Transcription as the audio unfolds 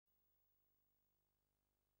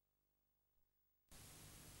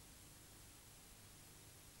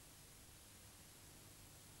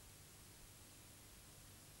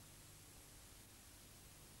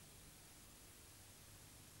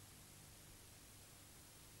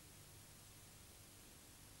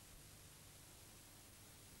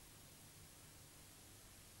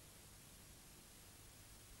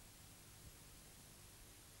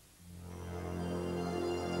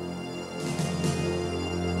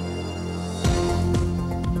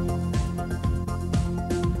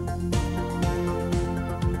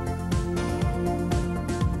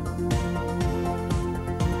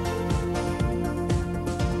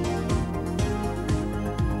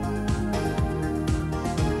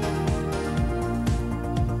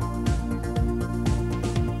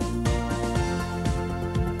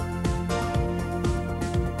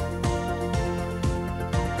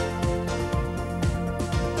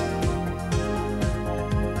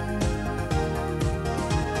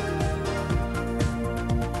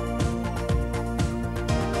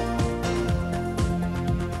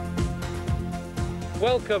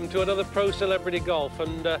Welcome to another Pro Celebrity Golf,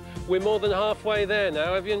 and we're more than halfway there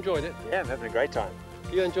now. Have you enjoyed it? Yeah, I'm having a great time.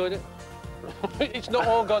 You enjoyed it? It's not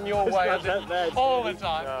all gone your way, has it? All the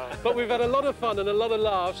time. No. But we've had a lot of fun and a lot of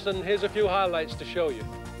laughs, and here's a few highlights to show you.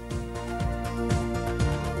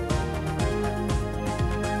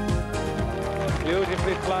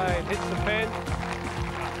 Beautifully played, hits the pin.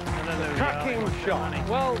 Cracking shot.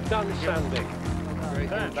 Well done, Sandy.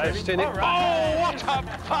 Great interest in it. Oh, what a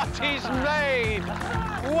putt he's made!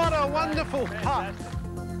 What a wonderful putt!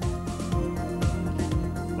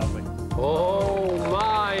 Lovely. Oh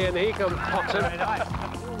my, and he can pot him.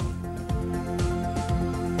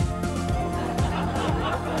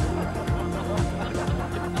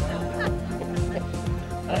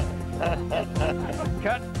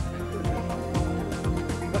 Cut.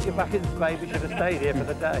 Got your back in space, we should have stayed here for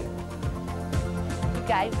the day. Good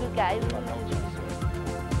game, good game.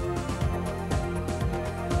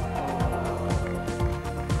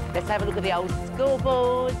 Let's have a look at the old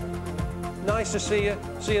scoreboard. Nice to see you.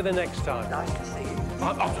 See you the next time. Nice to see you.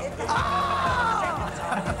 Oh.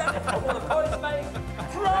 I want a points, mate.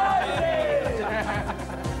 Friday!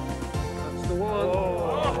 That's the one.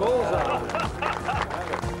 Oh. Bullseye.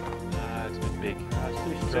 It's been big.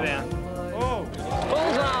 Sit down. Oh!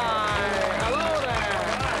 Bullseye! Hello there!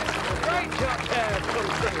 Great shot there from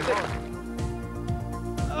Dickson.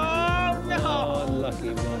 Oh, no! Oh, unlucky,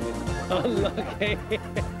 Mummy. Unlucky.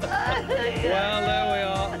 Well, there we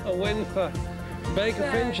are. A win for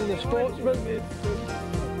Baker-Finch and the Sportsman.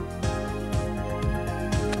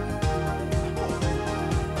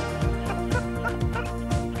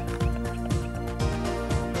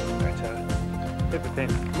 Hit the pin.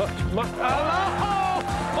 Much. Oh!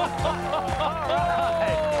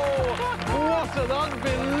 What an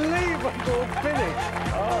unbelievable finish.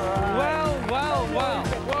 Well.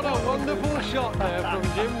 What a wonderful shot there from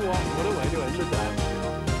Jim Watt. What a way to end the day.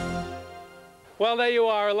 Well, there you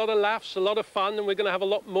are. A lot of laughs, a lot of fun, and we're going to have a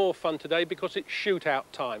lot more fun today because it's shootout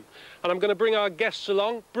time. And I'm going to bring our guests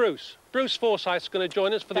along. Bruce Forsyth's going to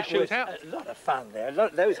join us for the shootout. A lot of fun there. A lot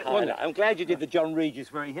of those highlights. I'm glad you did the John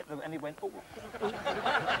Regis where he hit them and he went, oh.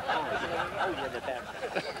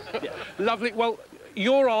 Yeah. Lovely. Well,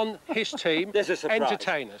 you're on his team. There's a surprise.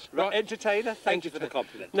 Entertainers. Right. Entertainer, thank you for the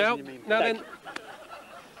compliment. Now then,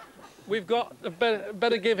 we've got,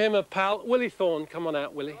 better give him a pal. Willie Thorne, come on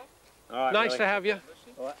out, Willie. All right, nice Willie. to have you.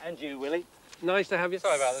 All right, and you, Willie. Nice to have you.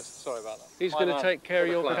 Sorry about this. He's going to take care of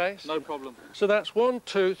your case. No problem. So that's 1,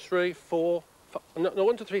 2, 3, 4. No,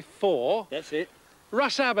 1, 2, 3, 4. That's it.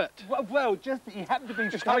 Russ Abbott. Well, just he happened to be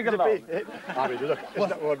just coming along. I mean, look, isn't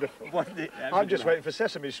that wonderful? I'm just waiting for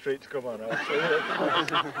Sesame Street to come on.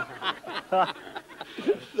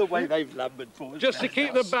 The way they've lumbered for us. Just to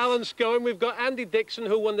keep the balance going, we've got Andy Dickson,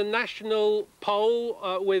 who won the national poll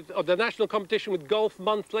the national competition with Golf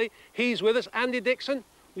Monthly. He's with us. Andy Dickson,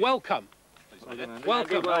 welcome.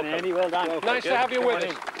 Welcome. Andy, well done. Nice to have you with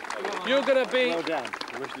us. You're going to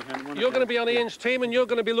be on Ian's team, and you're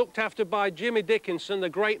going to be looked after by Jimmy Dickinson, the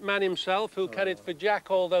great man himself, who caddied for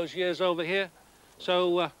Jack all those years over here.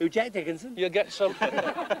 So who, Jack Dickinson? You'll get some.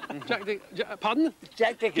 Pardon?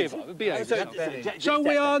 Jack Dickinson. So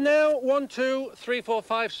we are now 1, 2, 3, 4,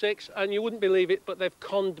 5, 6, and you wouldn't believe it, but they've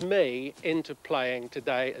conned me into playing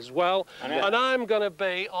today as well, and I'm going to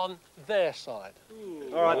be on their side.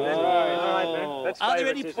 All right, then. All right, then. Are there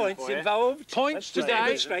any points involved? Points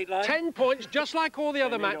today, 10 points, just like all the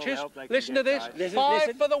other matches. Listen to this,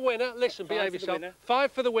 5 for the winner. Listen, behave yourself.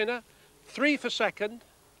 5 for the winner, 3 for second,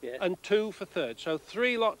 and 2 for third. So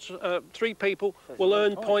 3 people will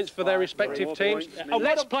earn points for their respective teams.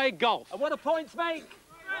 Let's play golf. And what are points make?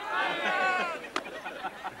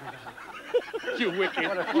 You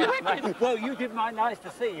wicked. Well, you did my nice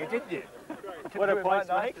to see you, didn't you? What a points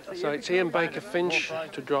make? So it's Ian Baker-Finch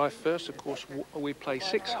to drive first. Of course, we play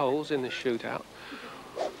 6 holes in the shootout.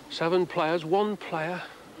 7 players, 1 player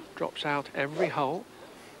drops out every hole.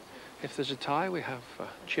 If there's a tie, we have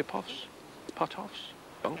chip-offs, putt-offs,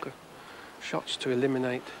 bunker shots to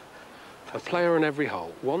eliminate a player on every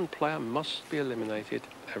hole. 1 player must be eliminated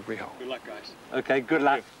every hole. Good luck, guys. Okay, good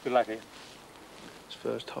luck. Good luck, Ian. It's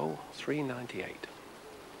first hole, 398.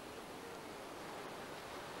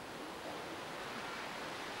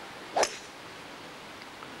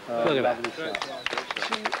 Look at that.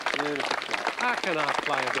 How can I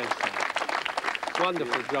play against that?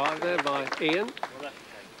 Wonderful drive there by Ian.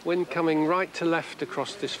 Wind coming right to left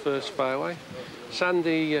across this first fairway.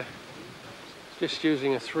 Sandy just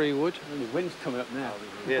using a 3-wood. The wind's coming up now.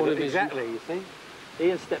 Yeah, exactly, you see.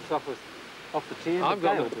 Ian steps off the tee and I've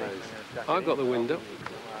got the wind up.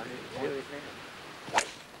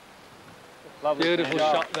 Beautiful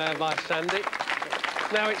shot there by Sandy.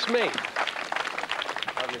 Now it's me.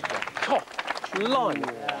 Oh, line.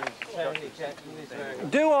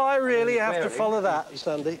 Do I really have to follow that,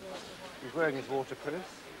 Sandy? He's wearing his waterproof,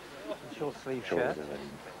 short sleeve shirt.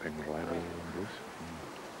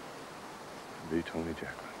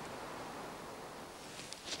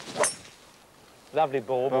 Lovely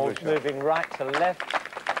ball. Ball's moving right to left.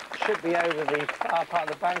 Should be over the far part of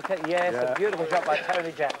the bunker. Yes, a beautiful shot by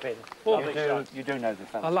Tony Jacklin. You do know the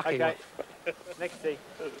fella. Lucky one. Next tee.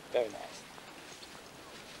 Very nice.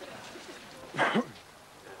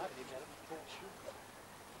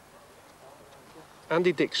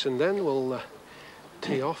 Andy Dickson then will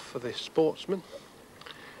tee off for the sportsman.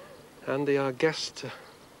 Andy, our guest,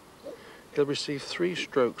 he'll receive 3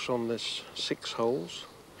 strokes on this 6 holes.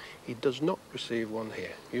 He does not receive one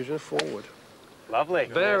here, using a forward. Lovely.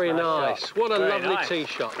 Very nice. Shot. What a Very lovely nice. tee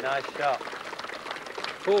shot. Nice shot.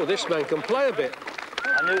 Oh, this man can play a bit.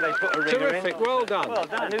 I knew they put a ringer Terrific, in. well done. Well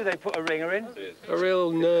done. I knew they put a ringer in. A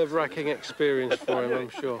real nerve-wracking experience for him, I'm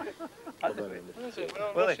sure.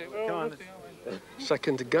 Willie, come on.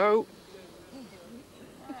 Second to go.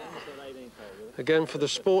 Again for the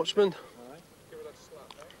sportsman.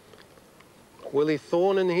 Willie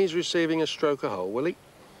Thorne, and he's receiving a stroke a hole. Willie.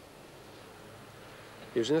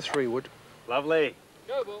 Using a 3-wood. Lovely.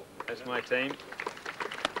 That's my team.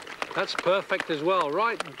 That's perfect as well,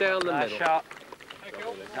 right down the Nice middle. shot.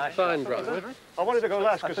 Nice Fine shot. drive. I wanted to go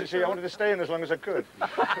last because, you see, I wanted to stay in as long as I could.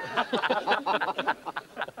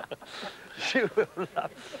 You will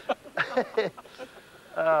love.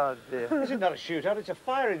 Oh dear. This is not a shootout, it's a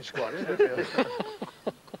firing squad, isn't it, really?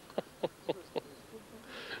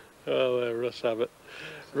 Oh, Russ Abbot.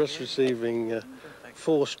 Russ receiving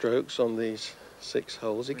 4 strokes on these 6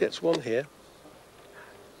 holes. He gets 1 here.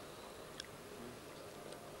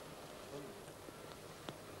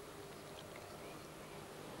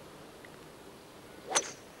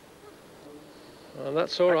 And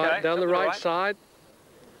that's all right, Okay, down the right side.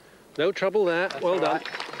 No trouble there, well done.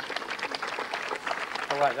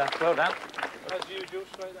 All right, then. Well done. As usual,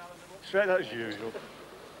 straight down the middle. Straight out as usual.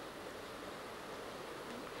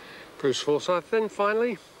 Bruce Forsyth then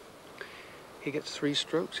finally. He gets 3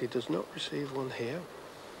 strokes, he does not receive 1 here.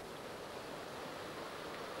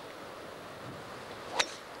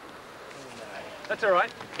 That's all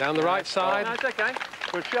right. Down the right side, That's okay.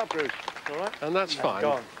 Good shot, Bruce. All right. and that's fine.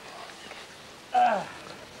 Gone.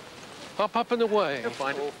 Up and away. You'll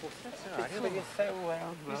find it.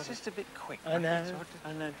 It's just a bit quick. I know.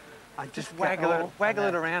 I just waggle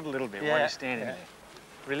it around a little bit while you're standing there.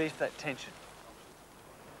 Release that tension.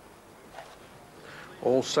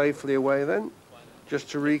 All safely away then. Just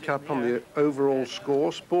to recap on the overall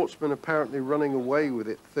score, Sportsman apparently running away with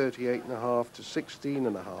it 38.5 to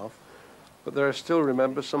 16.5, but there are still,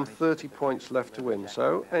 remember, some 30 points left to win,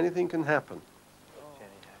 so anything can happen.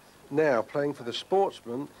 Now, playing for the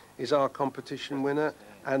Sportsman is our competition winner,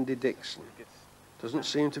 Andy Dickson. Doesn't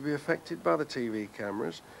seem to be affected by the TV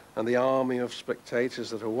cameras and the army of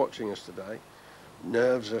spectators that are watching us today.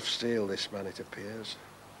 Nerves of steel, this man, it appears.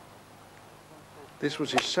 This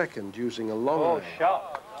was his second using a long Oh, iron.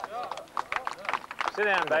 shot. Sit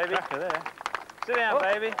down, baby. Sit down,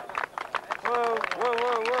 baby. Whoa, whoa,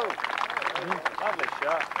 whoa, whoa. Lovely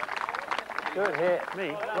shot. Good hit.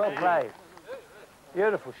 Me. Well played.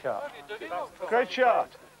 Beautiful shot. Great shot.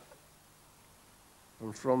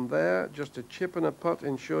 And from there, just a chip and a putt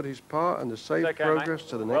ensured his par and a safe Okay, progress mate.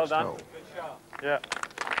 to the Well next done. hole. Yeah.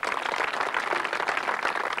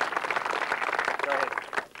 Go ahead.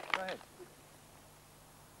 Go ahead.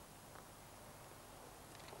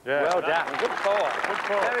 Yeah. Well done. Good four. Good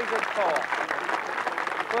four. Very good four.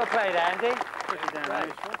 Well played, Andy.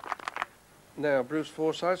 Now, Bruce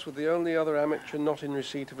Forsyth was the only other amateur not in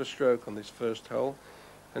receipt of a stroke on this first hole,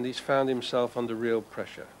 and he's found himself under real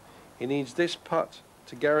pressure. He needs this putt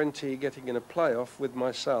to guarantee getting in a playoff with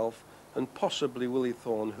myself and possibly Willie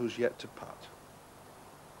Thorne, who's yet to putt.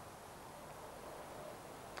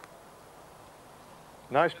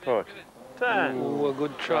 Nice putt. Turn. Ooh, a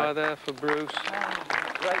good try there for Bruce,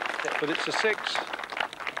 Great stick. but it's a 6.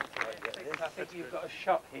 I think you've got a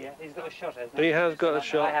shot here. He's got a shot, hasn't He has got a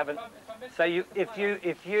shot. I haven't. So if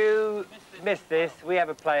you miss this, we have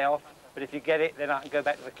a playoff. But if you get it, then I can go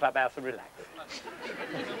back to the clubhouse and relax.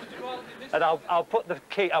 And I'll put the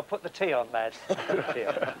tee on, lads.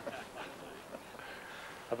 But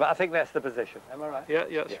I think that's the position. Am I right? Yeah,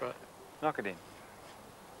 that's right. Knock it in.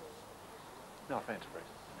 No offence, Bruce.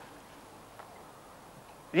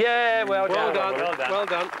 Yeah, well done. Well done. Well done. Well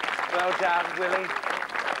done. Well done, Willie.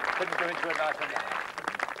 Couldn't do it to a nicer man.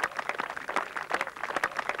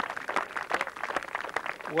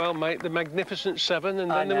 Well, mate, the magnificent 7, and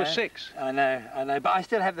then there were 6. I know. But I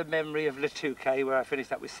still have the memory of Le Touquet, where I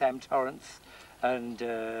finished up with Sam Torrance and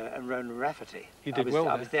Ronan Rafferty. You did well.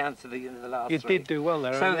 I was down to the last You 3. did do well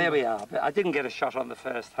there. So there we are. But I didn't get a shot on the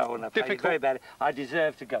first hole, and I played very bad. I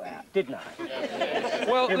deserved to go out, didn't I?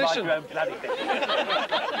 Well, listen. Bloody thing.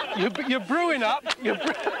 You're brewing up.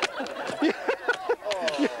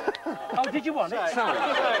 Oh, did you want it? Sorry.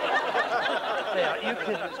 There, you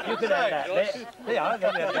can have that bit. There,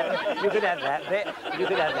 you can have that bit. You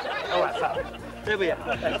can have that. All right, so there we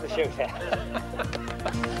are. That's the shootout.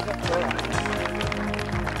 All right.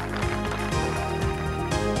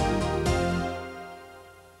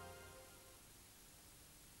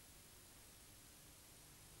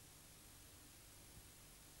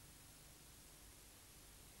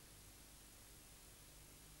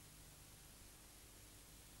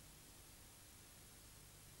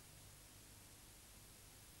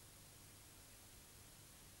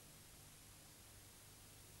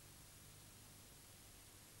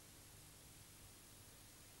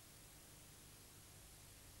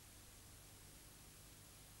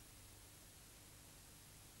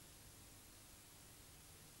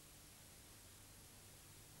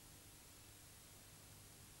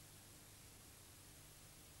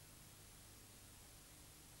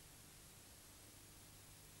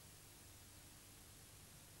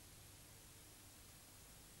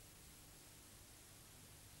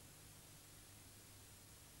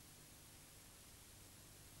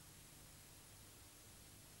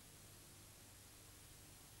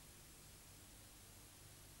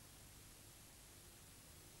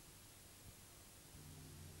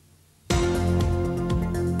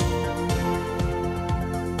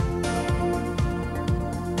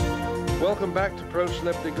 Welcome back to Pro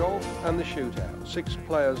Celebrity Golf and the shootout. 6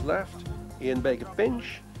 players left: Ian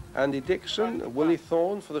Baker-Finch, Andy Dickson, Willie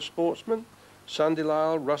Thorne for the sportsmen, Sandy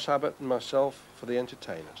Lyle, Russ Abbot and myself for the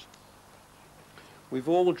entertainers. We've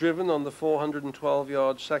all driven on the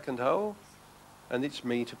 412-yard second hole, and it's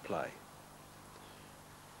me to play.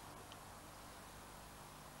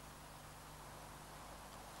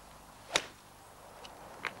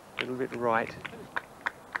 A little bit right.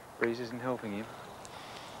 Breeze isn't helping him.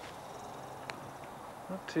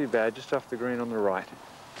 Not too bad, just off the green on the right.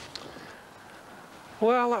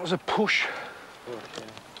 Well, that was a push.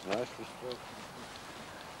 Nice.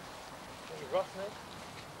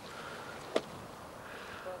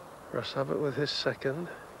 Russ Abbot with his second.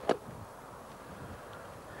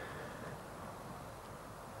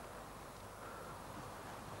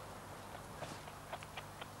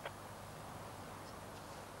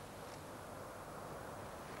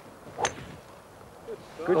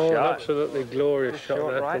 Good Oh, shot. Absolutely glorious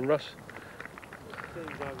shot there right? from Russ.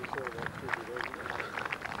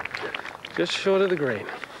 Just short of the green.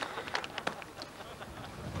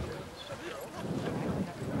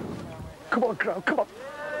 Come on, Crow, come on.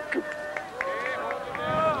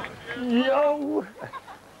 Yo!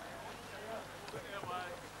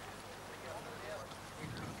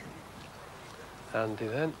 Andy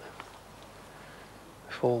then.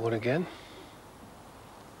 Forward again.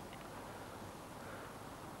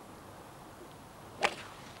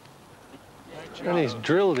 And he's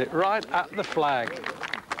drilled it right at the flag.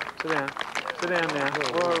 Sit down. Sit down now.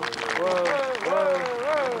 Whoa, whoa, whoa.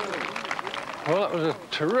 Well, that was a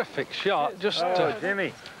terrific shot. Just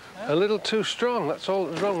Jimmy. a little too strong. That's all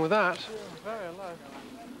that was wrong with that.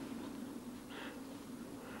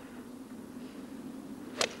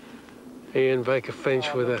 Ian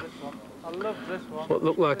Baker-Finch with a what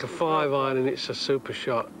looked like a 5-iron, and it's a super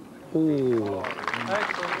shot. Ooh.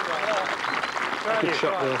 Good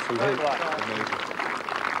shot there from him.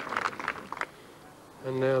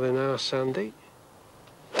 And now then our Sandy.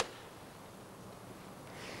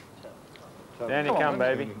 Down you come,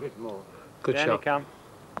 baby. Good Down shot. you come.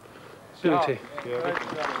 Beauty.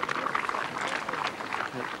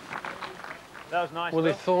 That was nice.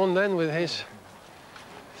 Willie Thorne then with his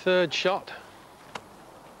 3rd shot.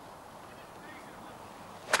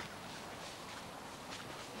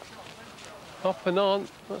 Up and on.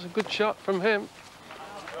 That's a good shot from him.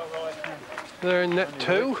 They're in net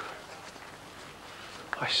 2.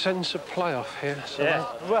 I sense a playoff here. So Yeah.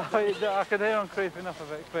 Well, I can hear him creeping up a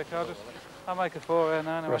bit quick. I'll make a 4 here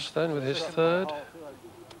now anyway. Russ then with his 3rd.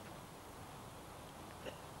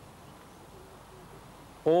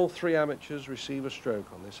 All 3 amateurs receive a stroke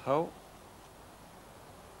on this hole.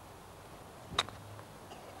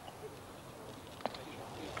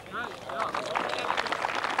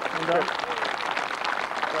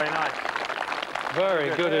 Very nice.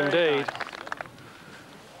 Very good indeed.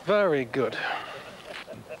 Very good.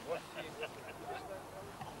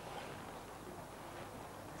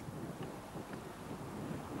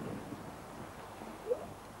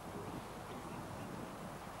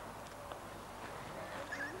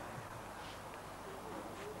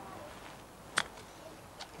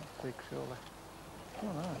 week, surely.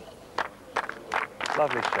 Oh, no.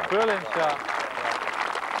 Lovely shot. Brilliant shot.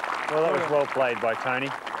 Well, that was well played by Tony.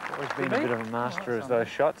 He's been a bit of a master of those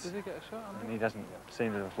shots. Did he get a shot? And he doesn't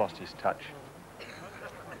seem to have lost his touch.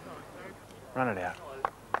 Run it out.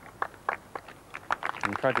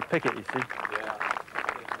 And he tried to pick it, you see.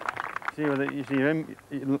 See,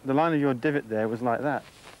 the line of your divot there was like that.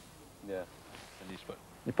 Yeah. And you're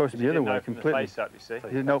supposed to be the other way completely. The face up, you see. You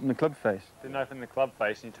didn't open the club face. Didn't open the club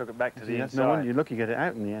face, and you took it back to the inside. No wonder you look, you get it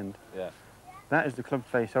out in the end. Yeah. That is the club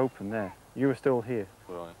face open there. You were still here.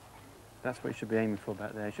 Right. That's what you should be aiming for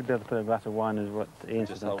back there. You should be able to put a glass of wine as what Ian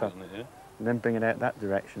said on top. It, yeah? And then bring it out that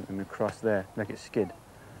direction and across there, make it skid.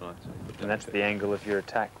 Right. And that's the angle of your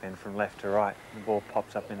attack then, from left to right. The ball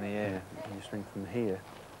pops up in the air. Yeah. And you swing from here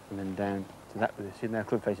and then down to that. See, now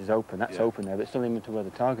club face is open. That's open there, but it's still aiming to where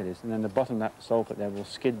the target is. And then the bottom of that soul there will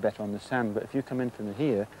skid better on the sand. But if you come in from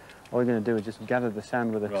here, all you're going to do is just gather the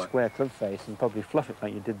sand with a square club face and probably fluff it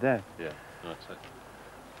like you did there. Yeah. That's it.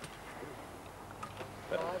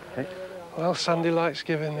 Okay. Well, Sandy likes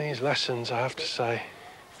giving these lessons, I have to say.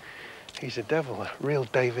 He's a devil, a real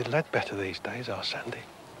David Ledbetter these days, our Sandy.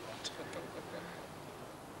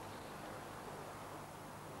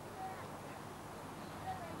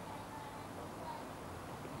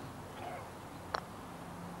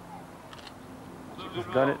 He's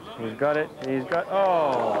got it, he's got it, he's got...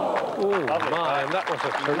 Oh! Oh, my, and that was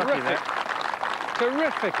a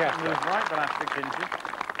terrific effort. Moved right the last 6 inches.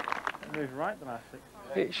 Moved right the last 6.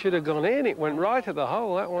 It should have gone in. It went right at the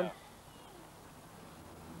hole, that one.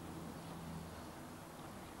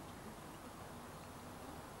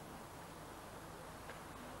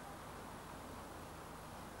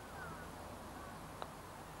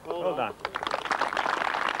 Well done.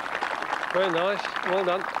 Very nice. Well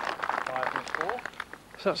done. 5.4.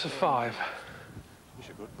 So that's a 5. He's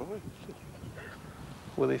a good boy.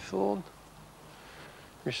 Willie Thorne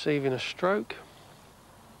receiving a stroke.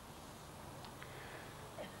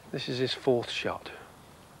 This is his 4th shot.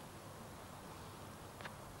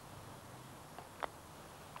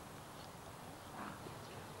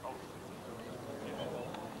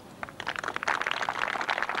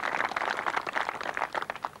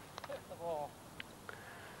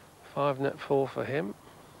 Five net 4 for him.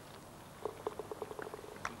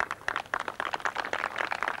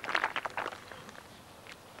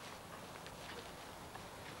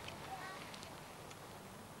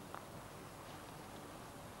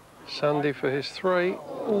 Sandy for his 3.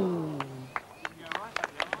 Ooh.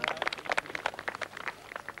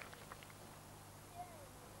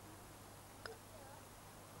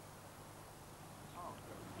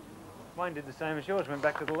 Mine did the same as yours, went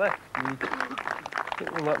back to the left.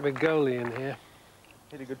 There might be a goalie in here.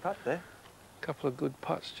 Hit a good putt there. A couple of good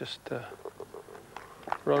putts just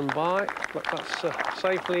run by, but that's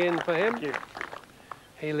safely in for him. Thank you.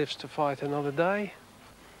 He lives to fight another day.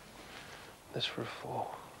 This for a 4.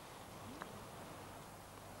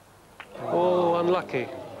 Oh, unlucky.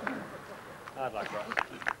 Hard luck, Russ.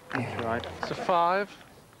 That's right. It's a 5.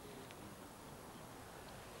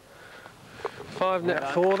 5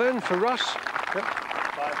 net 4 then for Russ. Yep.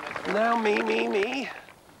 5 net 4. Now me.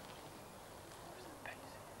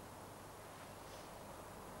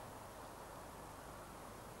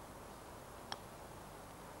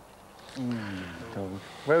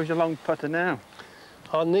 Where was your long putter now?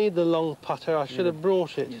 I need the long putter. I should have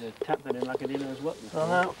brought it. You'd have tapped it in like it didn't know what.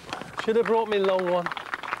 I know. Should have brought me long one.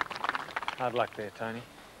 Hard luck there, Tony.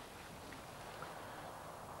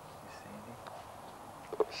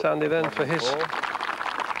 Sandy then for his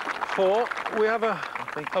 4. We have a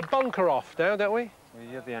bunker off now, don't we? Well,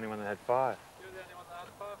 you're the only one that had 5. You're the only one that had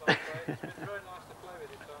 5, I'm afraid. It's very nice to play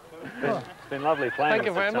with you, Tony. It's been lovely playing Thank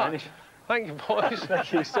you with very Tony. much. Thank you, boys.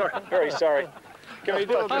 Thank you. Sorry, very sorry. Can we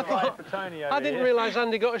do a bit right for Tony over I didn't here? realise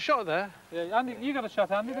Andy got a shot there. Yeah, Andy, you got a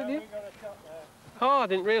shot, Andy, didn't you? Oh, I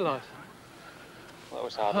didn't realise. That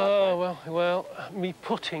was hard. Oh, well, me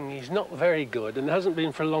putting is not very good and hasn't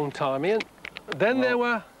been for a long time, Ian. Then there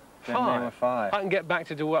were 5. Then there were 5. I can get back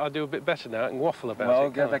to do what I do a bit better now. I can waffle about it. Well,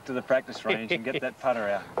 go can't I? back to the practice range and get that putter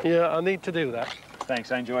out. Yeah, I need to do that.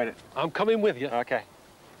 Thanks, I enjoyed it. I'm coming with you. Okay.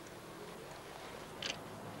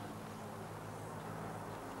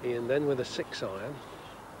 Ian then with a 6 iron.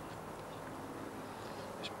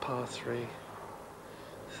 It's par 3,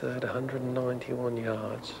 third 191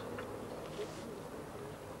 yards.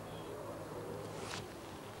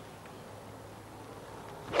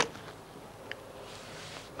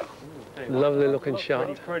 Lovely looking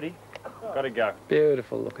shot. Pretty. Got to go.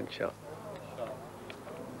 Beautiful looking shot.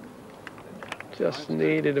 Just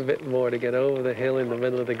needed a bit more to get over the hill in the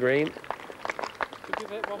middle of the green. You've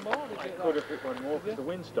hit one more, did you? Could have hit one more because the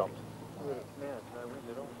wind stopped. No wind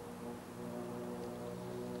at all.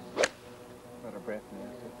 Not a breath now.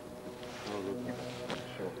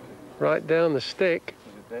 Short. Right down the stick.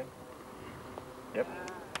 Is it there? Yep.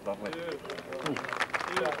 Lovely.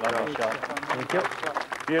 Lovely shot. Thank you.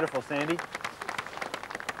 Beautiful, Sandy.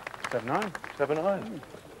 7-9. 7-9. We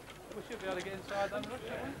should be able to get inside then, shouldn't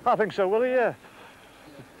I think so, Willie, yeah.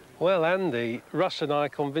 Well, Andy, Russ and I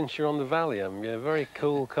convinced you on the Valium. You're very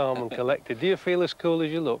cool, calm and collected. Do you feel as cool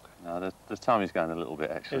as you look? No, the time is going a little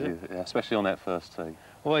bit, actually, yeah, especially on that first tee.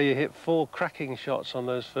 Well, you hit 4 cracking shots on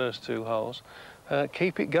those first 2 holes.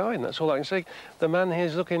 Keep it going, that's all I can say. The man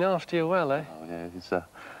here's looking after you well, eh? Oh, yeah, it's a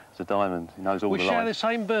diamond. He knows all We the share the lines.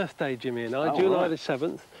 same birthday, Jimmy and I, Oh, July right. the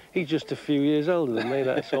 7th. He's just a few years older than me,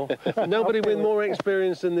 that's all. Nobody with more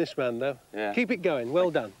experience than this man, though. Yeah. Keep it going,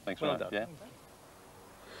 well done. Thanks, well mate. done. Yeah.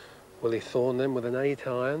 Willie Thorne then with an 8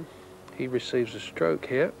 iron. He receives a stroke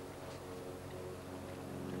here.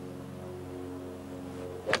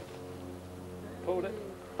 Pulled it.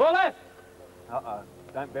 Pull it! Uh-oh.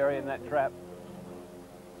 Don't bury in that trap.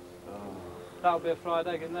 That'll be a fried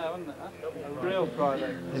egg in there, wouldn't it? Huh? A real fried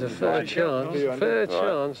egg. There's a fair chance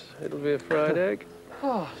it'll be a fried egg.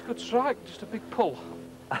 Oh, it's a good strike, just a big pull.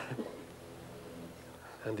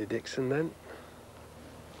 Andy Dickson then.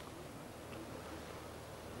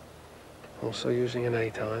 Also using an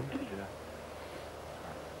 8 iron.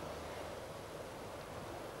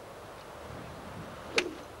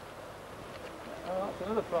 Oh, that's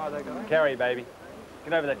another fried egg, I think. Carry, baby.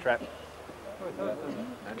 Get over that trap.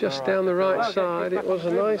 Just down the right side, it was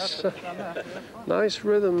a nice, nice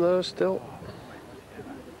rhythm though still.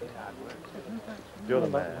 You're the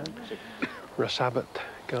man. Russ Abbot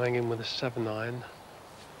going in with a 7 iron.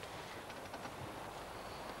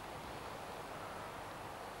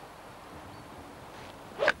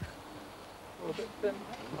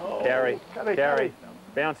 Carry. Carry.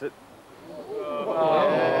 Bounce it.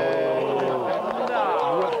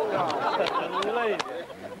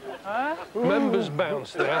 Members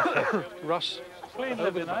bounce there. Russ. Clean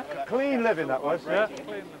living, eh? Clean living, that was. Yeah, clean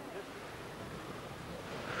living.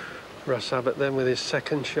 Russ Abbot then with his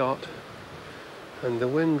 2nd shot. And the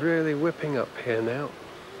wind really whipping up here now.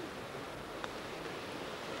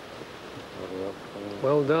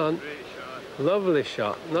 Well done. Lovely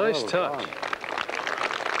shot. Nice touch.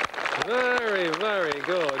 Very, very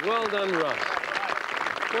good. Well done, Russ.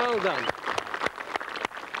 Well done.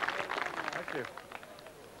 Thank you.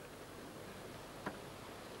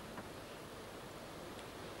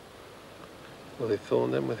 Willie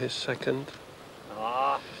Thorne then with his 2nd.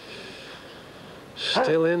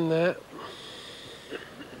 Still in there.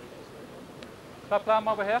 That plan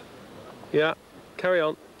over here? Yeah, carry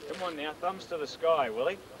on. Come on now, thumbs to the sky,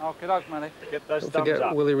 Willie. Okay, doke, Manny. Get those Don't thumbs forget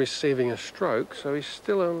up. Willie receiving a stroke, so he's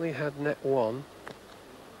still only had net 1.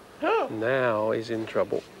 Now he's in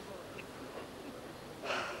trouble.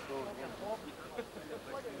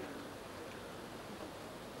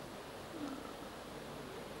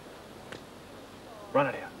 Run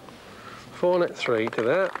it out. 4 net 3 to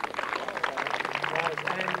that.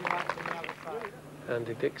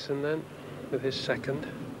 Andy Dickson then with his 2nd.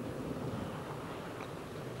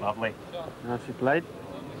 Lovely. Nicely played.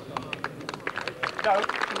 Go.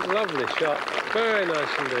 Lovely shot. Very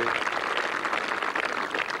nice indeed.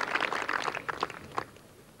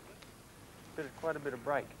 Quite a bit of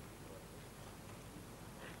break.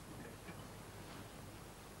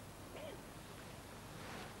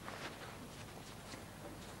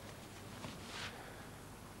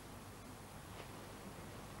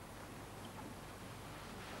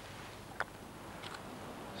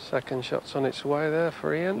 Second shot's on its way there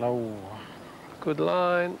for Ian. Low. Good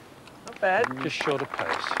line. Not bad. Just short of pace.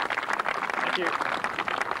 Thank you.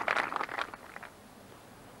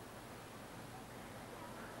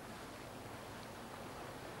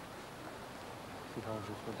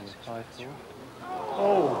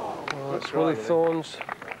 Well, that's Willie Thorne's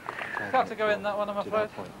Got to go in that one, I'm afraid.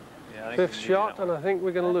 Yeah, I think 5th shot, and I think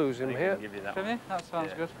we're going to lose him here. give you that Can one. you? That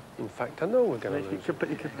sounds good. In fact, I know we're going to You lose. could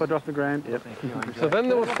put it off the ground. Yep. So then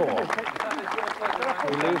there were 4. We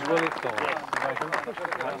lose Willie Thorne.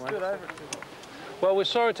 Well, we're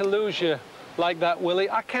sorry to lose you like that, Willie.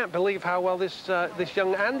 I can't believe how well this this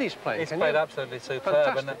young Andy's playing. He's Can played you? absolutely superb,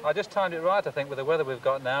 Fantastic. and I just timed it right, I think, with the weather we've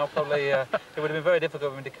got now. Probably it would have been very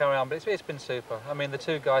difficult for him to carry on, but it's been super. I mean, the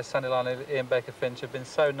 2 guys, Sandy Lyle and Ian Baker-Finch, have been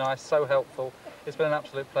so nice, so helpful. It's been an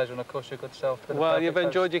absolute pleasure, and of course, your good self. Been a Well, perfect you've host.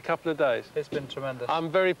 enjoyed your couple of days. It's been tremendous. I'm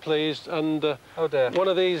very pleased, and Oh dear. one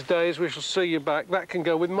of these days we shall see you back. That can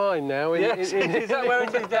go with mine now. Yes, is that where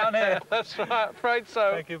it is down here? That's right, afraid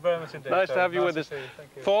so. Thank you very much indeed. Nice to sir. have you Nice with to us. see you. Thank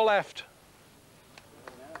you. 4 left.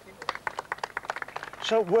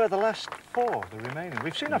 also were the last 4, the remaining.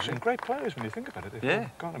 We've seen some great players when you think about it. Yeah.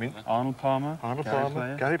 I mean, Arnold Palmer.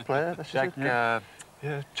 Gary Player. That's Jack, yeah,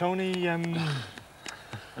 Tony.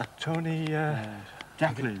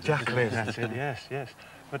 Jacklin. Jacklin. That's it. Yes.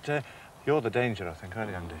 But you're the danger, I think, aren't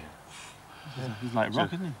you, Andy? He's like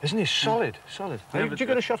rock, isn't he? Isn't he solid? Do you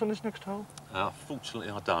get a shot on this next hole? Fortunately,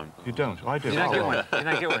 I don't. You don't? I do. You don't get one. You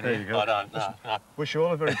don't get one. There you go. I don't. No. Wish you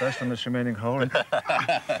all the very best on this remaining hole.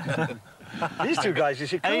 These 2 guys, you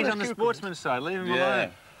see, He's on the sportsman's side. Leave him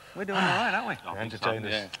alone. We're doing all right, aren't we?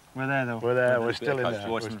 Entertainers. Yeah. We're there, though. We're there. We're still in there.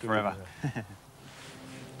 Sportsman forever.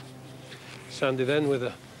 Sandy then with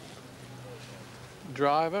a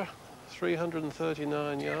driver,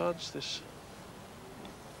 339 yards, this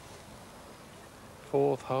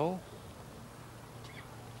 4th hole.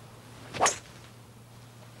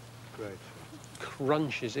 Great.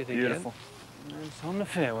 Crunches it Beautiful. Again. It's on the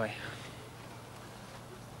fairway.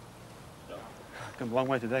 Come a long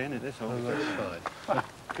way today, isn't it, this hole? Oh, that's fine.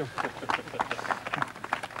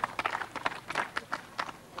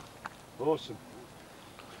 Awesome.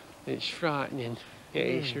 It's frightening.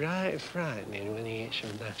 It's right frightening when he hits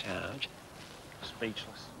from that out.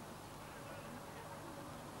 Speechless.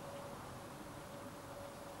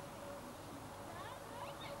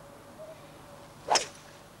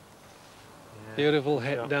 Beautiful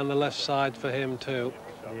hit down the left side for him too.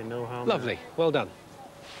 No harm. Lovely. Well done.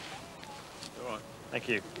 All right. Thank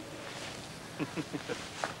you.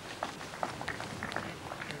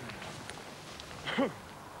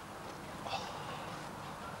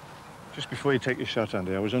 Just before you take your shot,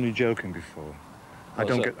 Andy, I was only joking before. I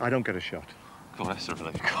don't get a shot. God, that's a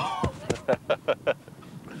relief.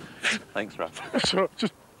 Thanks, Russ. So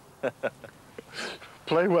just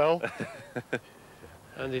play well.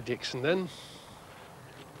 Andy Dickson then.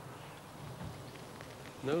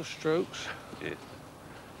 No strokes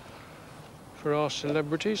for our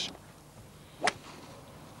celebrities.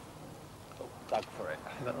 Dug for it.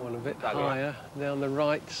 That one a bit higher, down the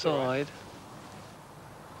right side.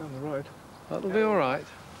 Down the right. That'll be all right.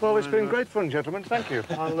 Well, it's been great fun, gentlemen. Thank you.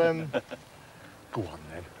 I'll go on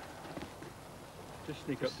then. Just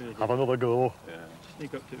sneak up to it. Have another go. Yeah.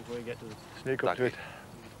 Sneak up to it before you get to the... Sneak up to it.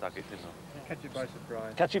 Dug it, didn't I? Catch it by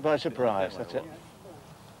surprise. Catch it by surprise, that's it.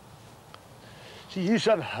 See, you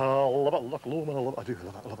said, oh, love it, look, Lomond, I love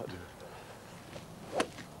it.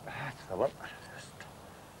 That's the one.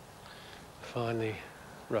 Finally,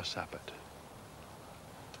 Russ Abbot.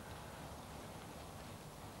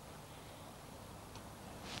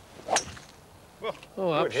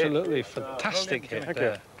 Oh, absolutely fantastic hit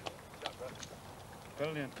there.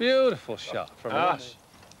 Brilliant. Beautiful shot from Russ.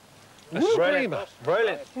 A screamer.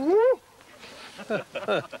 Brilliant.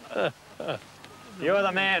 You're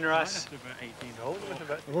the man, Russ. Just about 18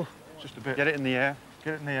 holes. Just a bit. Get it in the air.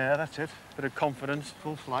 Get it in the air, that's it. Bit of confidence.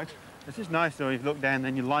 Full flight. This is nice, though. You look down,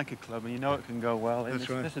 then you like a club, and you know it can go well. That's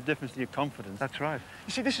right. That's the difference to your confidence. That's right.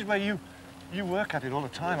 You see, this is where you work at it all the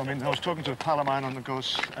time. I mean, I was talking to a pal of mine on the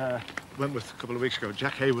course, Wentworth a couple of weeks ago.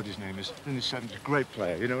 Jack Hayward, his name is. In his 70s, a great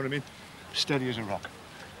player. You know what I mean? Steady as a rock.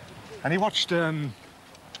 And he watched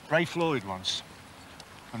Ray Floyd once.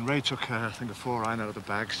 And Ray took, I think, a 4-iron out of the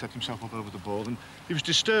bag, set himself up over the ball, and he was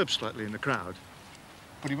disturbed slightly in the crowd.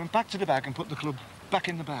 But he went back to the bag and put the club back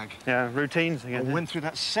in the bag. Yeah, routines again. And went through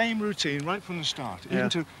that same routine right from the start, even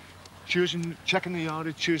to checking the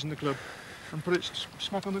yardage, choosing the club, and put it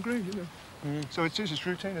smack on the green, you know. So it's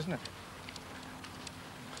routine, isn't it?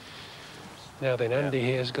 Now then, Andy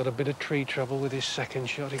here's got a bit of tree trouble with his second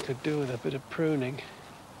shot. He could do with a bit of pruning.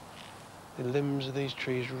 The limbs of these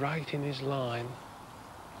trees right in his line.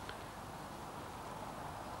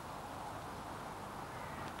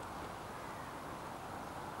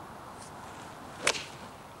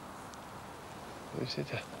 Is it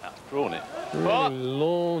Drawn it. really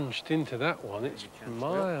launched into that one? It's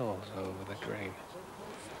miles over the green.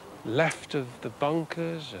 Left of the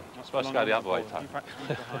bunkers. And I'm supposed to go the other way, Tony.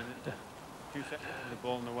 Behind it. 2 seconds with the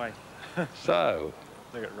ball in the way. so,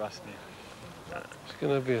 Look at Russ now. it's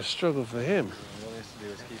going to be a struggle for him. All he has to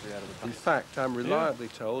do is keep it out of the In fact, I'm reliably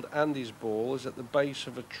told Andy's ball is at the base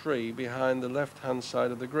of a tree behind the left-hand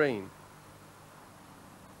side of the green.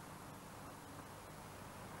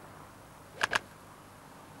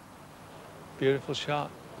 Beautiful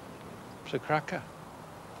shot. It's a cracker.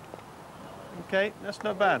 Okay, that's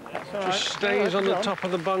not bad. That's all right. Just stays on the top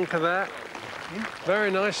of the bunker there.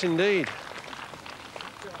 Very nice indeed.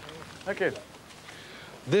 Thank you.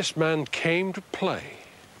 This man came to play.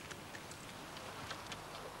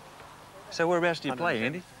 So whereabouts do you play,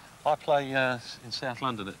 Andy? I play in South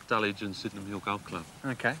London at Dulwich and Sydenham Hill Golf Club.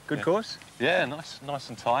 Okay, good course? Yeah, nice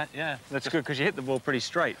and tight, yeah. That's good, because you hit the ball pretty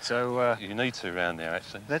straight, so... you need to around there,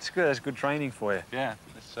 actually. That's good, that's good training for you. Yeah,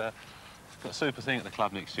 it's got a super thing at the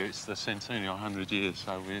club next year. It's the centenary, 100 years,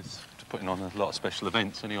 so we're putting on a lot of special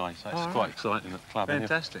events anyway, so it's quite exciting at the club.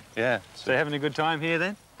 Fantastic. Yeah. So you're having a good time here,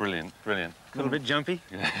 then? Brilliant, brilliant. A little bit jumpy?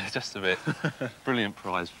 Yeah, just a bit. Brilliant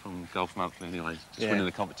prize from Golf Monthly anyway. Just winning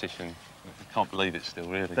the competition. I can't believe it still,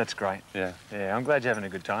 really. That's great. Yeah. Yeah, I'm glad you're having a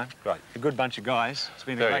good time. Great. A good bunch of guys. It's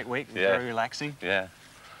been a great week. Very relaxing. Yeah.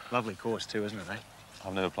 Lovely course too, isn't it, eh?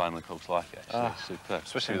 I've never played on a course like it, actually. It's superb.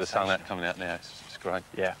 Especially with the sun out coming out now, it's great.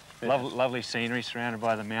 Yeah. Lovely scenery surrounded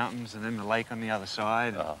by the mountains and then the lake on the other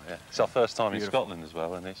side. Oh, yeah. It's our first time in Scotland as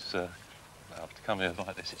well, and it's to come here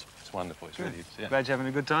like this, it's wonderful. It's really, Glad you're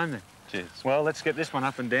having a good time then. Cheers. Well, let's get this one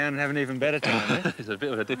up and down and have an even better time, eh? It's a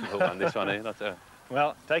bit of a difficult one, this one here, not to...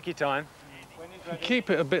 Well, take your time.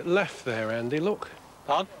 Keep it a bit left there, Andy, look.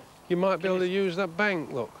 Pardon? You might be able to use that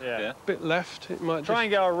bank, look. Yeah. A bit left, it might Try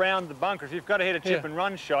and go around the bunker. If you've got to hit a chip and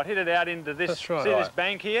run shot, hit it out into this. That's right. See this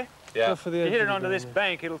bank here? Yeah. If you hit it onto this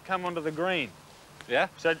bank, it'll come onto the green. Yeah?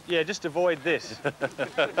 So, yeah, just avoid this.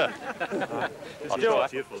 It's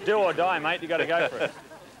do or die, mate. You've got to go for it.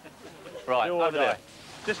 Right, do or over die. there.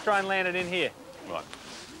 Just try and land it in here. Right.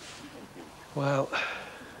 Well...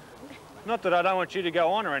 Not that I don't want you to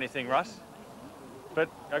go on or anything, Russ, but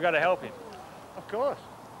I've got to help him. Of course.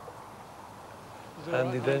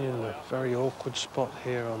 Andy then in a very awkward spot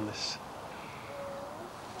here on this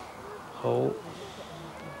hole.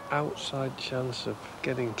 Outside chance of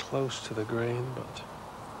getting close to the green, but...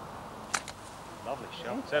 Lovely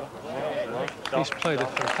shot. Settle. He's played a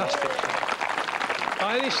fantastic shot.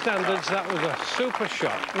 By any standards, that was a super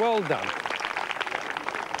shot. Well done.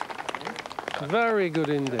 Very good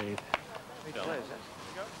indeed.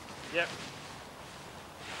 Yep.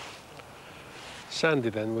 Sandy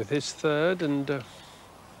then with his third, and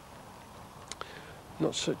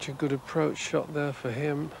not such a good approach shot there for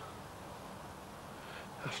him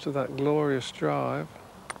after that glorious drive.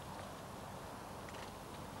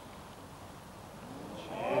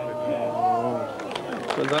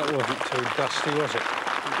 But that wasn't too dusty, was it?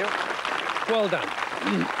 Thank you. Well done.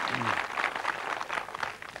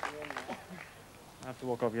 I have to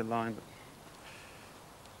walk off your line, but...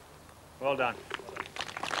 Well done.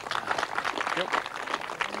 Yep.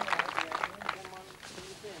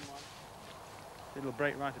 It'll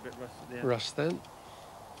break right a bit, Russ, at the end. Russ then.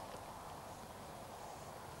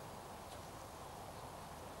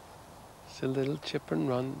 It's a little chip and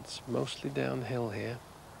run. It's mostly downhill here.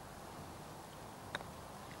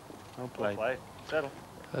 Well played. Settle.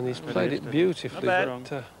 And he's played it beautifully,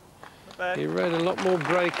 Not but he read a lot more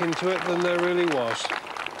break into it than there really was.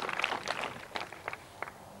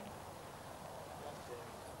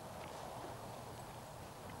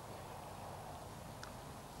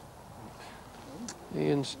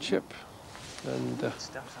 Ian's chip, and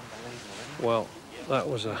well, that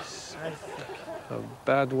was a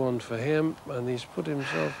bad one for him, and he's put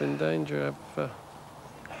himself in danger of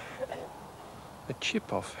a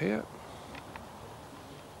chip off here.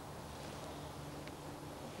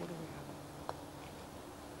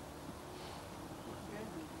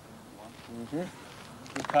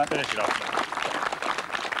 Finish it off.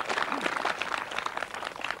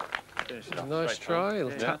 Finish it off. Nice try.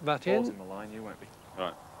 He'll tap that in. Ball's in the line, you won't be.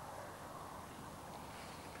 Right.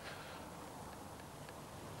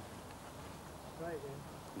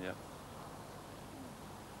 Yeah.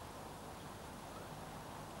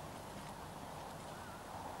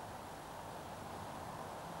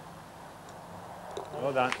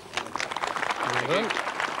 Well done. Well done.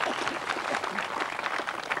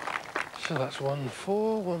 So that's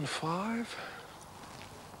 1-4, 1-5.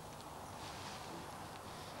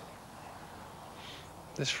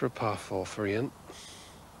 This for a par 4 for Ian.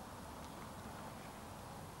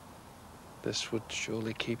 This would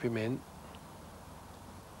surely keep him in.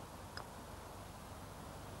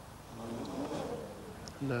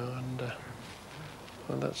 No, and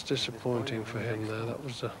well, that's disappointing for him there. That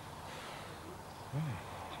was a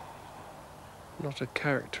not a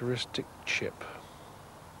characteristic chip.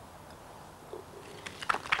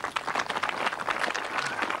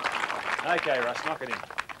 Okay, Russ, knock it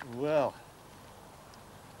in. Well.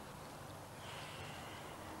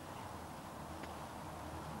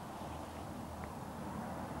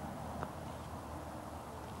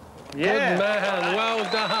 Yeah. Good man, well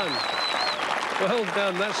done. Well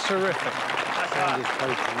done, that's terrific.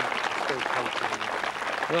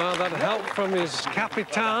 Well, that help from his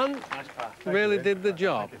Capitan really did the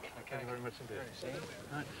job. Thank you very much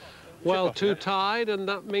indeed. Well, two tied, and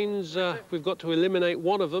that means we've got to eliminate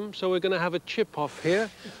one of them, so we're going to have a chip off here,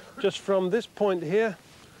 just from this point here,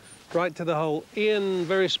 right to the hole. Ian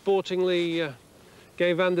very sportingly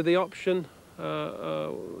gave Andy the option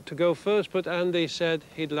to go first, but Andy said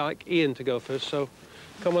he'd like Ian to go first, so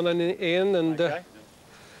come on then, Ian, and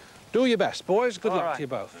do your best, boys. Good luck to you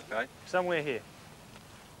both. Okay. Somewhere here.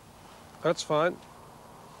 That's fine.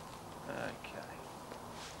 Okay.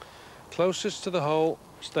 Closest to the hole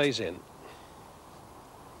stays in.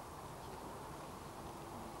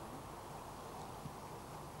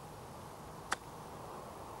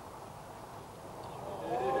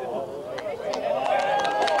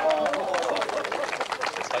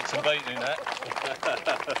 Take some beating, that.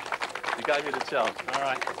 You gave me the chance. All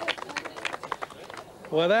right.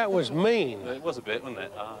 Well, that was mean. It was a bit, wasn't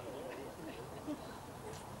it?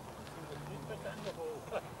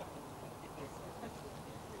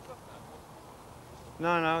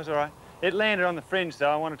 No, it's all right. It landed on the fringe, though.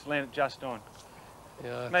 I wanted to land it just on.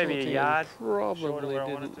 Yeah, maybe a yard. Probably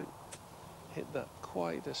didn't hit that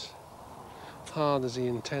quite as hard as he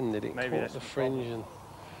intended. It maybe caught the fringe and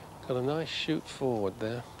got a nice shoot forward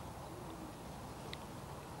there.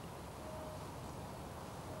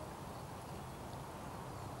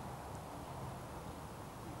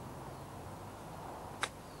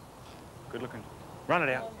 Good looking. Run it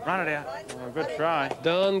out. Run it out. Oh, good try.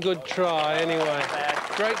 Darn good try, anyway.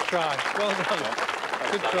 Great try. Well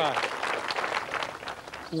done. Good try.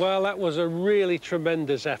 Well, that was a really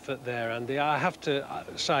tremendous effort there, Andy. I have to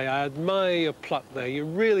say, I admire your pluck there. You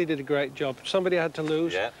really did a great job. Somebody had to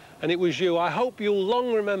lose, and it was you. I hope you'll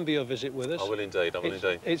long remember your visit with us. I will indeed, I will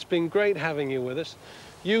indeed. It's been great having you with us.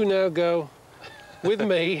 You now go with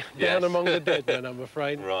me down among the dead men, I'm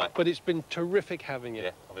afraid. Right. But it's been terrific having you.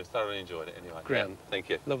 Yeah, I've thoroughly enjoyed it anyway. Grand. Yeah, thank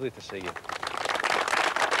you. Lovely to see you.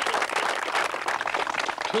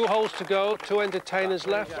 2 holes to go, 2 entertainers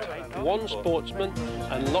left, 1 sportsman,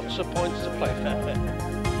 and lots of points to play for.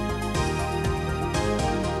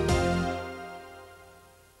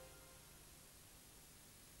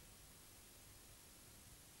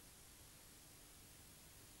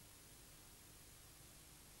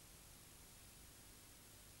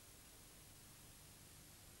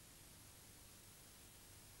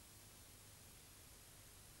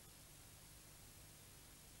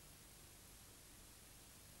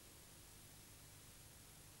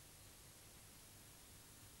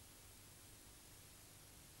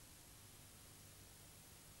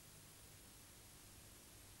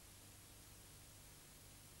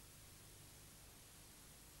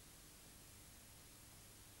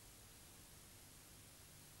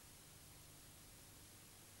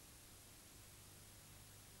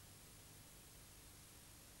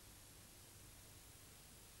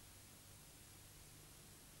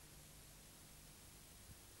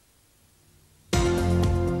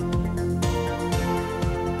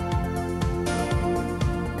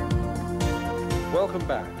 Welcome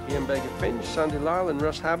back. Ian Baker-Finch, Sandy Lyle and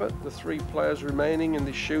Russ Abbot, the 3 players remaining in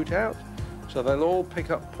this shootout, so they'll all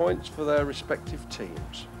pick up points for their respective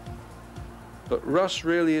teams. But Russ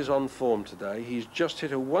really is on form today. He's just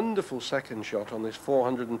hit a wonderful second shot on this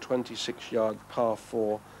 426-yard par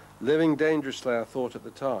 4, living dangerously, I thought at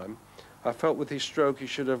the time. I felt with his stroke he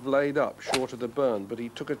should have laid up short of the burn, but he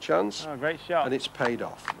took a chance. Oh, great shot. And it's paid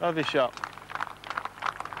off. Lovely shot.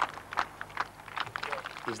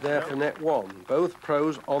 He's there for net 1. Both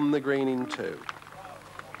pros on the green in 2.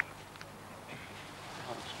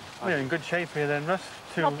 We're in good shape here then, Russ.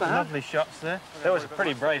 2 lovely shots there. That was a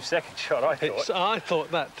pretty brave second shot, I thought. I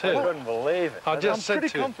thought that too. I couldn't believe it. I just I'm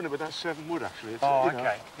pretty confident with that 7 wood, actually. It's, oh, you know,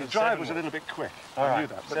 okay. The drive was a little bit quick. I knew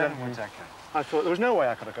that. But 7 wood's okay. I thought there was no way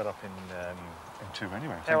I could have got up in 2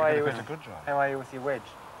 anyway. How are you with a good drive? How are you with your wedge?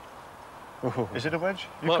 Oh. Is it a wedge?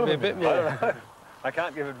 Might be a bit more. I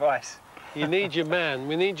can't give advice. You need your man.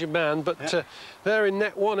 We need your man. But they're in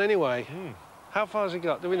net 1 anyway. How far has he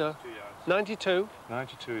got? Do we know? 2 yards. 92?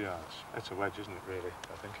 92 yards. That's a wedge, isn't it, really,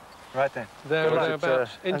 I think? Right then. There or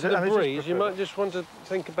thereabouts. Into the breeze. You might just just want to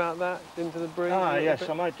think about that. Into the breeze. Ah, yes,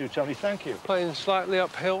 I might do, Tony. Thank you. Playing slightly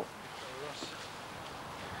uphill.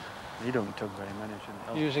 You don't tug very many,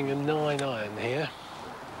 shouldn't you? Using a 9 iron here.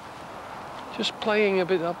 Just playing a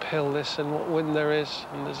bit uphill this and what wind there is.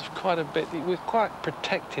 And there's quite a bit. We're quite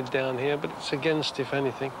protected down here, but it's against if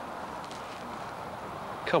anything.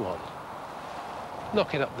 Come on.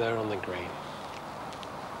 Knock it up there on the green.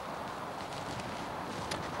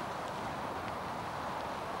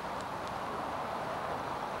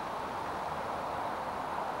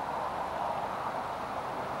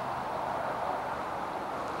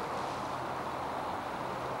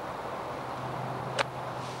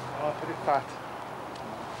 Oh, pretty fat.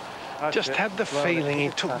 Just had the feeling he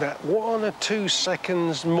took that 1 or 2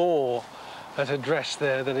 seconds more at address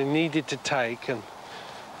there than he needed to take, and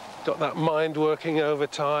got that mind working over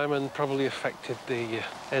time and probably affected the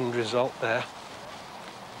end result there.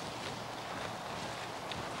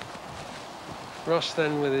 Russ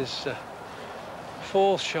then with his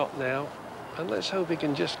 4th shot now, and let's hope he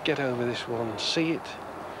can just get over this one, see it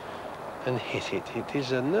and hit it. It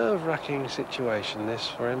is a nerve-wracking situation this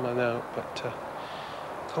for him, I know, but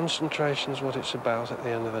concentration's what it's about at the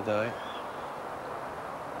end of the day.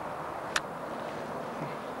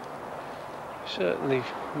 Certainly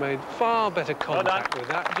made far better contact with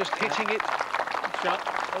that, just hitting it.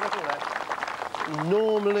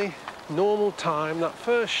 Normally, normal time, that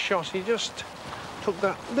first shot, he just took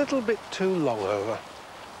that little bit too long over.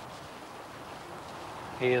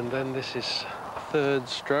 And then this is 3rd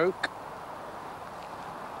stroke.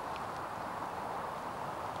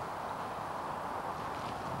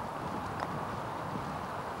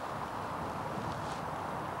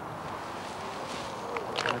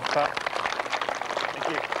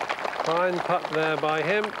 Fine putt there by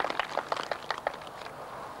him.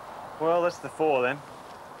 Well, that's the 4 then.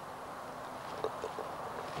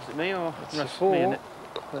 Is it me or That's the 4,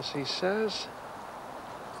 as he says.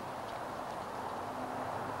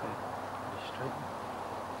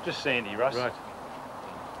 Just Sandy, Russ. Right.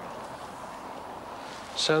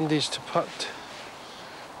 Sandy's to putt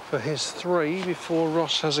for his 3 before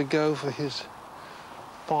Ross has a go for his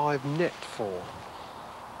 5 net 4.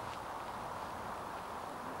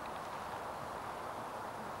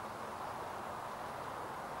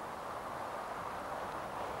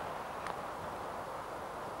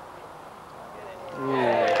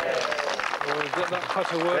 We've got that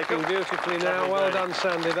putter working beautifully now. Well done,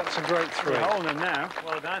 Sandy. That's a great 3. You're holding him now?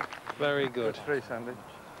 Well done. Very good. 3, Sandy. In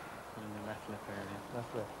the left lip area.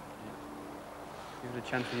 Left lip. Yeah. Give it a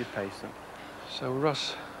chance for your pace then. So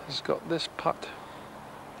Russ has got this putt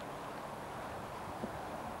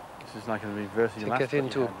This is like a reverse of your to last get putt you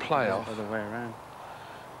into a had, playoff the other way around.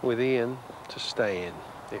 with Ian to stay in.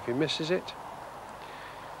 If he misses it,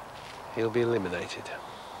 he'll be eliminated.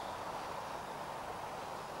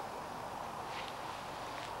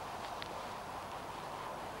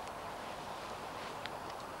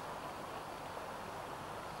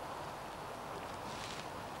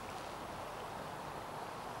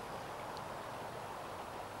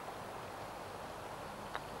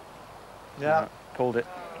 Yeah. Pulled it.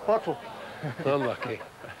 Bottle. Unlucky.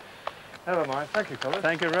 Never mind. Thank you, fellas.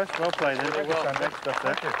 Thank you, Russ. Well played then. Well done. Great stuff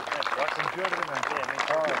there. Enjoyed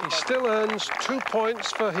it, He still earns 2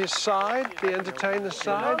 points for his side, the entertainer's I'm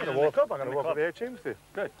side. going to walk up. I'm going to walk up the 18th with you.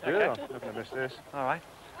 Good. Yeah, Okay. I'm not going to miss this. All right.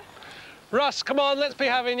 Russ, come on, let's be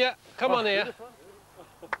having you. Come on here.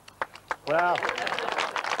 Wow.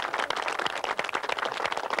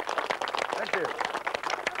 Thank you.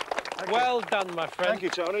 Well done, my friend. Thank you,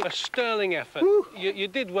 Tony. A sterling effort. You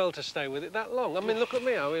did well to stay with it that long. I mean, look at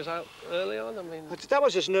me. I was out early on. I mean, That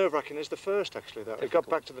was as nerve-wracking as the first, actually. That. I got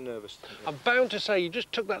back to the nervous thing. I'm bound to say you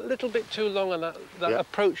just took that little bit too long on that Yeah.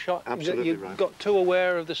 approach shot. Absolutely you right. got too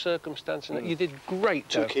aware of the circumstance, and you did great.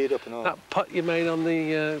 Too though. keyed up and all. That putt you made on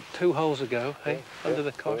the 2 holes ago, hey, under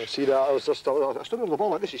the cosh. See that? I stood on the ball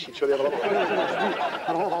like this. You should show you have a look.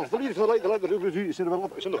 I was looking for the light, the review. It's in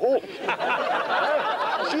the hole.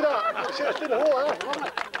 See that? See, it's in the hole.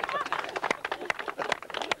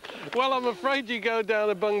 Well, I'm afraid you go down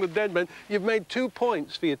among the dead men. You've made 2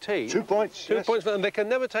 points for your team. 2 points. 2 points, and they can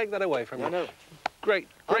never take that away from you. I know. Great.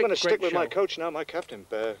 I'm going to stick great with my show. coach now, my captain,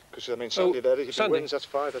 because I mean, Sunday there, if he Sunday. wins, that's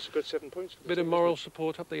 5. That's a good 7 points. Bit of moral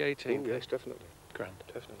support up the 18th. Yes, definitely. Grand.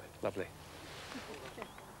 Definitely. Lovely.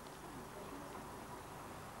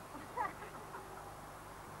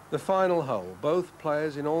 The final hole, both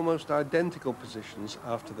players in almost identical positions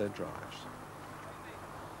after their drives.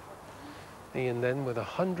 Ian then with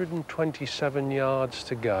 127 yards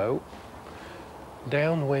to go.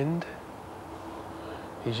 Downwind,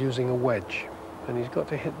 he's using a wedge, and he's got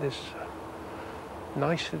to hit this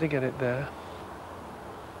nicely to get it there.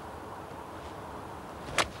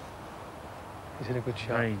 He's hit a good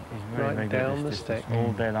shot. He's very, right very down good the this stick.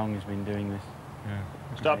 All day long he's been doing this.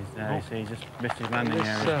 Stop. He's just missed his landing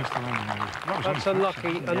This, area. That's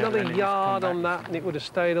unlucky. Another yard on that, and it would have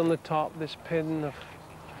stayed on the top. This pin of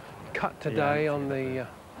cut today on the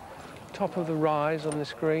top of the rise on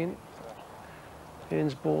this green.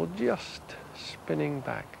 Ian's ball just spinning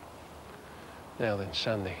back. Now then,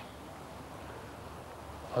 Sandy.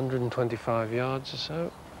 125 yards or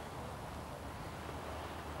so.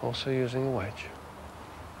 Also using a wedge.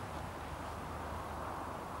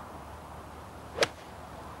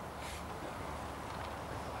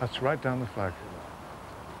 That's right down the flag.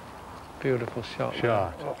 Beautiful shot.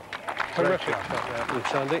 Shot. Oh, terrific shot there from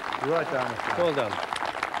Sandy. Right down the flag. Well done.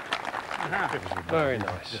 Very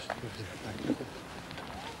nice.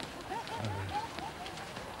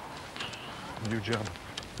 New job.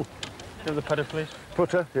 Have the putter, please.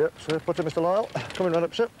 Putter, yep, sir. Putter, Mr. Lyle. Coming right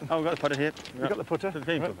up, sir. Oh, we've got the putter here. You got the putter?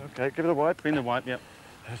 Right, okay, give it a wipe. Clean the wipe, yep.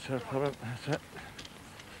 That's it, that's it.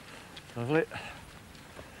 Lovely.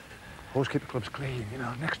 Always keep the clubs clean, you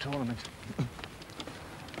know, next tournament.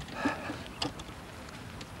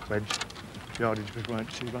 Wedge. Yardage was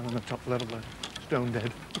right, see, right on the top level there. Stone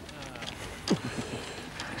dead.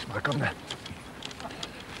 It's my gun there.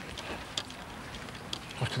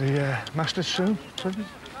 Off to the Masters soon, Sunday.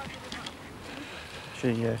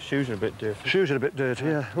 Shoes are a bit dirty. Shoes are a bit dirty,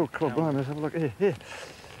 yeah. Oh, come on, Brian, let's have a look. Here.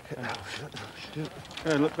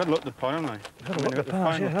 Look at the pot, haven't I? Have a look at the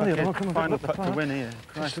pass, yeah. Come on, Final look at the putt to pass. win here.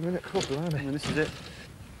 Just a minute, close behind me. And this is it.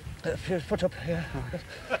 Foot up, yeah.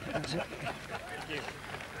 That's it.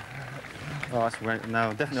 Oh, that's great. No,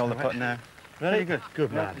 definitely all the putt now. Ready? Very good.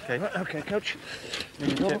 Good man. Okay. Right, okay, coach.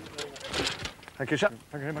 Thank you, Chip. Thank you, sir. Thank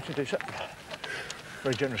you very much indeed, sir.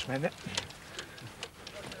 Very generous man, there.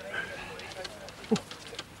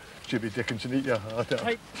 Jimmy Dickinson, eat your heart out.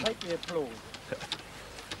 Take the applause.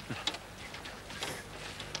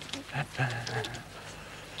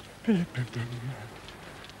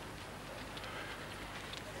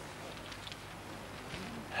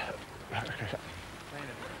 Okay, sir.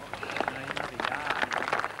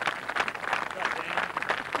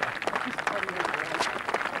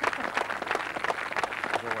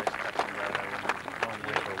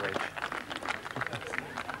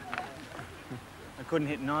 I couldn't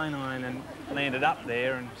hit 9-iron and landed up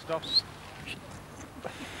there and stopped.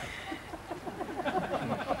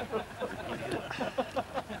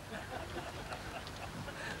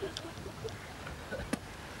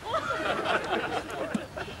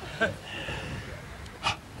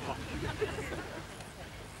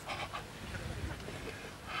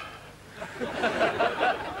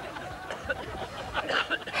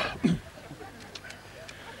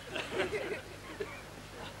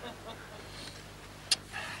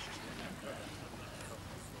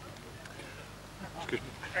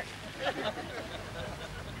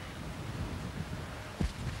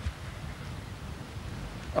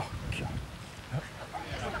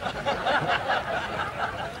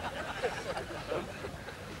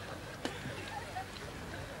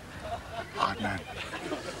 Hard man.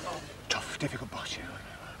 Tough, difficult boss,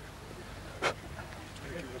 yeah.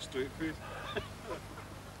 Let's do it, please.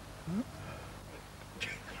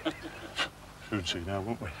 Soon see now,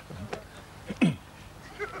 won't we?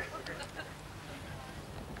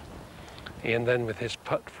 Ian then with his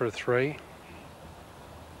putt for a 3.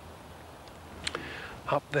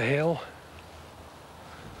 Up the hill.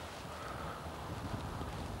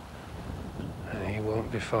 And he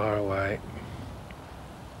won't be far away.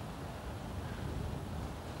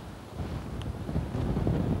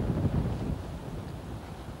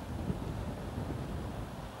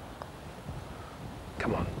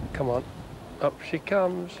 Come on, come on. Up she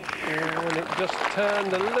comes. Oh, and it just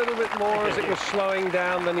turned a little bit more as it was slowing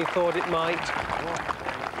down than he thought it might.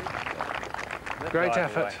 Great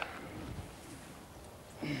effort.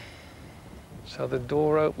 So the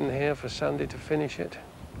door open here for Sandy to finish it.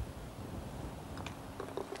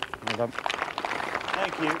 Well done.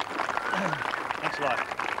 Thank you. Thanks a lot.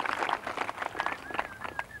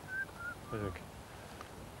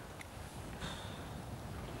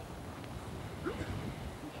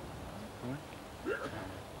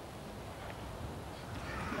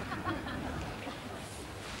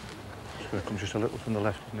 It comes just a little from the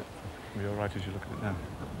left, isn't it? You're all right as you look at it now.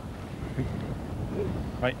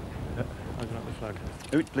 Right. Yeah, open up the flag.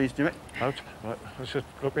 Out, please, Jimmy. Out. Right, let's just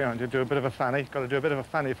look behind you, do a bit of a fanny. Got to do a bit of a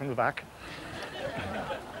fanny from the back.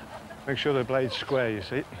 Make sure the blade's square, you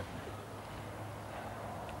see.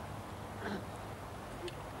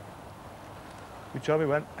 Good job, he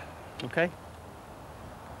went. Okay.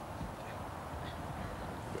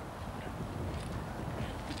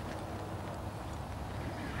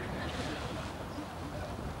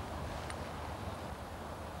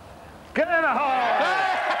 Get in the hole!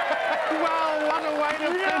 Well, what a way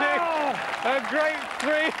to finish. A great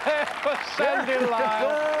 3 there for Sandy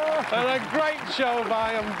Lyle. And a great show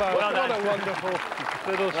by them both. Well what done. a wonderful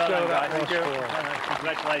little Well show done, that guys. was Thank you. for.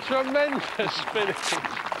 Congratulations. Tremendous finish.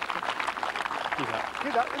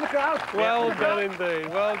 Get up in the crowd. Well done indeed.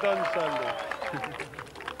 Well done, Sandy.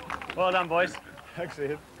 Well done, boys. Thanks,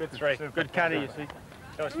 Ian. Good 3. Good caddy, you see.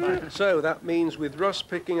 That was fun. So that means with Russ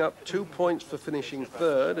picking up 2 points for finishing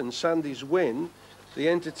 3rd and Sandy's win, The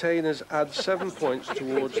entertainers add 7 points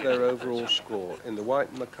towards their overall score in the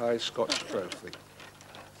White Mackay Scotch Trophy.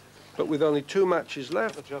 But with only 2 matches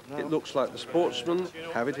left, it looks like the sportsmen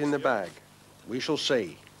have it in the bag. We shall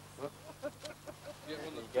see.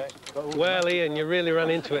 Well, Ian, you really ran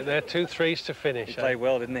into it there. 2 threes to finish. He played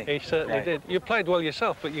well, didn't he? He certainly did. You played well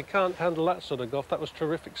yourself, but you can't handle that sort of golf. That was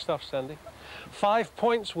terrific stuff, Sandy. 5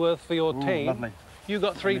 points worth for your team. Lovely. You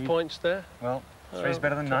got 3 points there. Well, 3's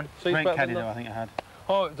better than none. Three's Great better caddy than though, none. I think I had.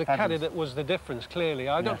 Oh, the caddy that was the difference, clearly.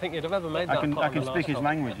 I don't think you'd have ever made that. I can speak his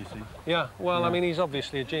language, you see. Yeah, well, I mean, he's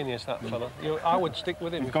obviously a genius, that fella. I would stick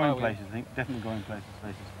with him. He's going places, I think. Definitely going places.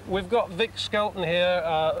 We've got Vic Skelton here,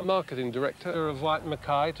 marketing director of White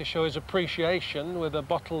Mackay, to show his appreciation with a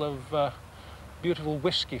bottle of beautiful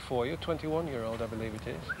whiskey for you. 21-year-old, I believe it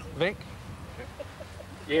is. Vic?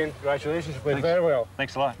 Ian, congratulations. You played very well.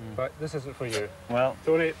 Thanks a lot. Right, this isn't for you. Well,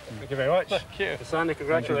 Tony, thank you very much. Thank you. Sandy,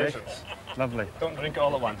 congratulations. Lovely. Don't drink it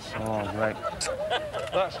all at once. Oh, great.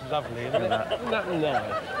 That's lovely, isn't it? Isn't that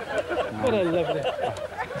nice? What a lovely...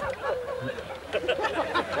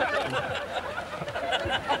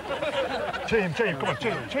 Team, come on,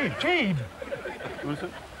 team! What is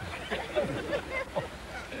it?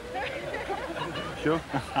 Sure?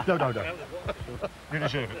 No. You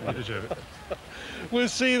deserve it, We'll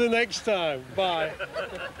see you the next time. Bye.